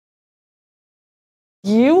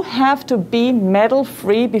You have to be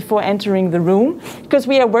metal-free before entering the room, because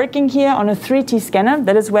we are working here on a 3T scanner.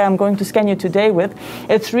 That is where I'm going to scan you today with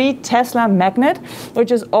a 3 Tesla magnet,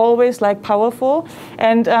 which is always like powerful.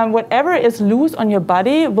 And whatever is loose on your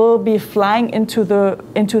body will be flying into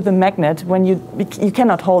the magnet when you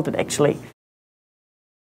cannot hold it actually.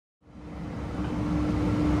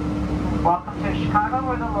 Welcome to Chicago,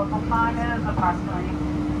 where the local time is approximately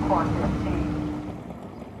 4:15.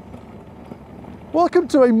 Welcome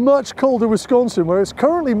to a much colder Wisconsin, where it's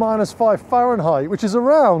currently -5 Fahrenheit, which is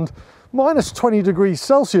around -20 degrees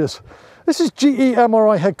Celsius. This is GE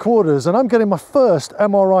MRI headquarters, and I'm getting my first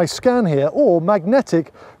MRI scan here, or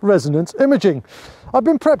magnetic resonance imaging. I've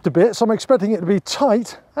been prepped a bit, so I'm expecting it to be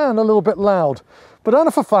tight and a little bit loud. But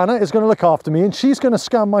Anja Fofana is going to look after me, and she's going to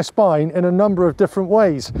scan my spine in a number of different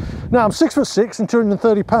ways. Now, I'm 6'6" and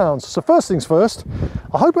 230 pounds, so first things first,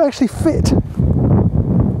 I hope I actually fit.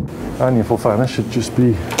 Anja Fofana should just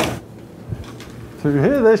be through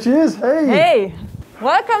here. There she is. Hey! Hey!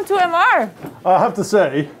 Welcome to MR! I have to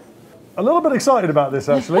say, a little bit excited about this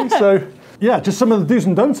actually. So, yeah, just some of the do's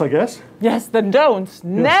and don'ts, I guess. Yes, the don'ts. Yes.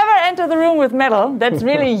 Never enter the room with metal. That's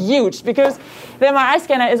really huge, because the MRI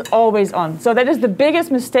scanner is always on. So that is the biggest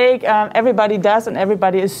mistake everybody does and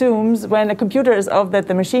everybody assumes when a computer is off that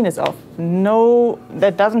the machine is off. No,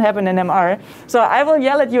 that doesn't happen in MR. So I will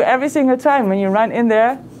yell at you every single time when you run in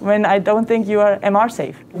there when I don't think you are MR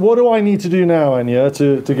safe. What do I need to do now, Anja,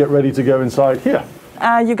 to get ready to go inside here?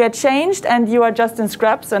 You get changed and you are just in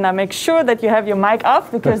scrubs, and I make sure that you have your mic off,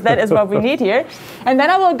 because that is what we need here. And then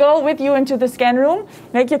I will go with you into the scan room,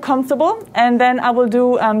 make you comfortable, and then I will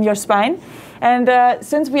do your spine. And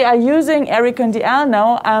since we are using Edison DL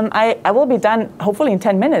now, I will be done hopefully in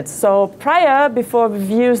 10 minutes. So before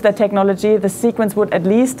we use that technology, the sequence would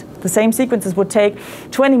the same sequences would take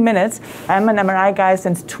 20 minutes. I'm an MRI guy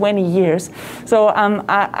since 20 years. So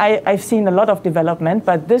I've seen a lot of development,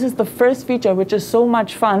 but this is the first feature, which is so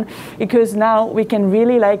much fun, because now we can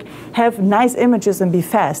really have nice images and be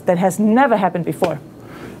fast. That has never happened before.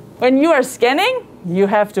 When you are scanning, you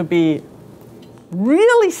have to be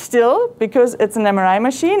really still, because it's an MRI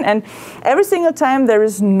machine, and every single time there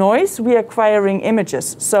is noise, we are acquiring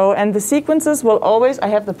images. So, and the sequences will always, I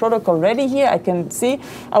have the protocol ready here, I can see,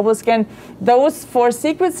 I will scan those 4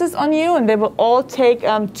 sequences on you, and they will all take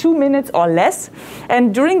 2 minutes or less.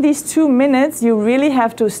 And during these 2 minutes, you really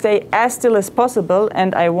have to stay as still as possible,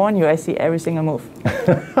 and I warn you, I see every single move.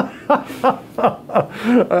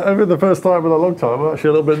 I mean, the first time in a long time, I'm actually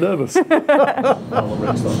a little bit nervous.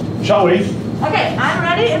 Shall we? Okay, I'm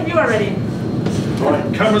ready if you are ready.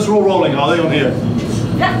 Right, cameras are all rolling, are they on here?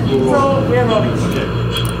 Yeah, so we are rolling. Okay.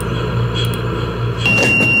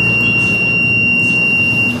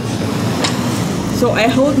 So I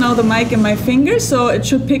hold now the mic in my fingers, so it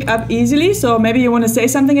should pick up easily. So maybe you want to say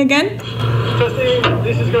something again? Testing,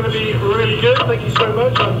 this is going to be really good. Thank you so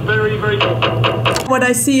much. I'm very, very good. What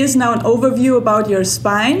I see is now an overview about your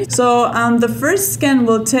spine. So the first scan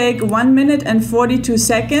will take 1 minute and 42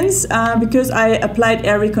 seconds because I applied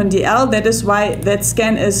Edison DL. That is why that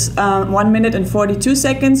scan is 1 minute and 42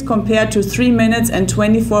 seconds compared to 3 minutes and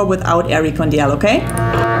 24 without Edison DL, okay?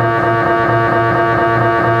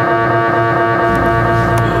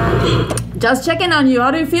 Just checking on you.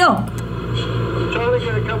 How do you feel? I'm trying to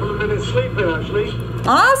get a couple of minutes sleep in, actually.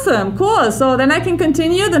 Awesome, cool. So then I can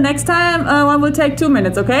continue. The next time one will take 2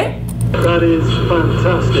 minutes, okay? That is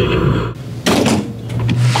fantastic.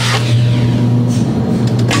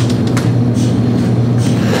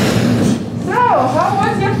 So, how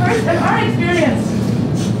was your first MR experience?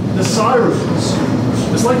 The sirens.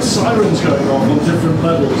 There's like sirens going on different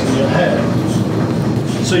levels in your head.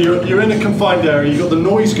 So you're in a confined area, you've got the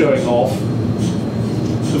noise going off.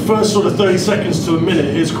 The first sort of 30 seconds to a minute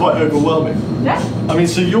is quite overwhelming. Yeah. I mean,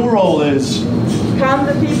 so your role is... calm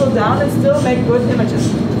the people down and still make good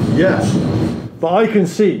images. Yeah. But I can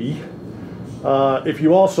see, if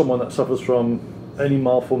you are someone that suffers from any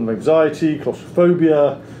mild form of anxiety,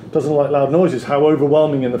 claustrophobia, doesn't like loud noises, how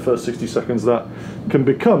overwhelming in the first 60 seconds that can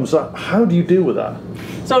become. So how do you deal with that?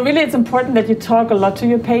 So really it's important that you talk a lot to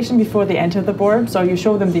your patient before they enter the board. So you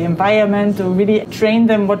show them the environment, to really train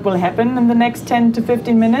them what will happen in the next 10 to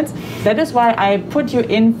 15 minutes. That is why I put you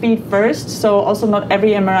in feet first. So also not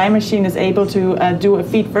every MRI machine is able to do a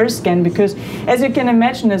feet first scan, because as you can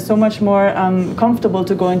imagine, it's so much more comfortable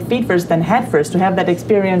to go in feet first than head first, to have that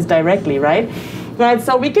experience directly, right? Right,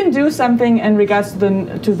 so we can do something in regards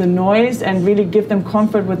to the noise and really give them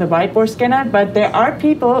comfort with the whiteboard scanner, but there are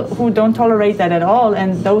people who don't tolerate that at all,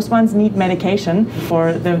 and those ones need medication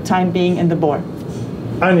for the time being in the bore.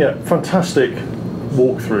 Anja, fantastic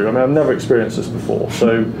walkthrough. I mean, I've never experienced this before,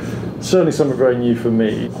 so certainly something very new for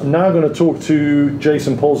me. I'm now going to talk to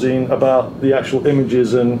Jason Polzin about the actual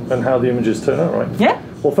images and how the images turn out, right? Yeah.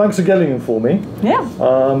 Well, thanks for getting them for me. Yeah.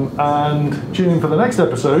 And tune in for the next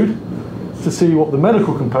episode to see what the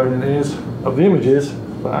medical component is of the images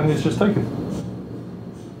that Anja's just taken.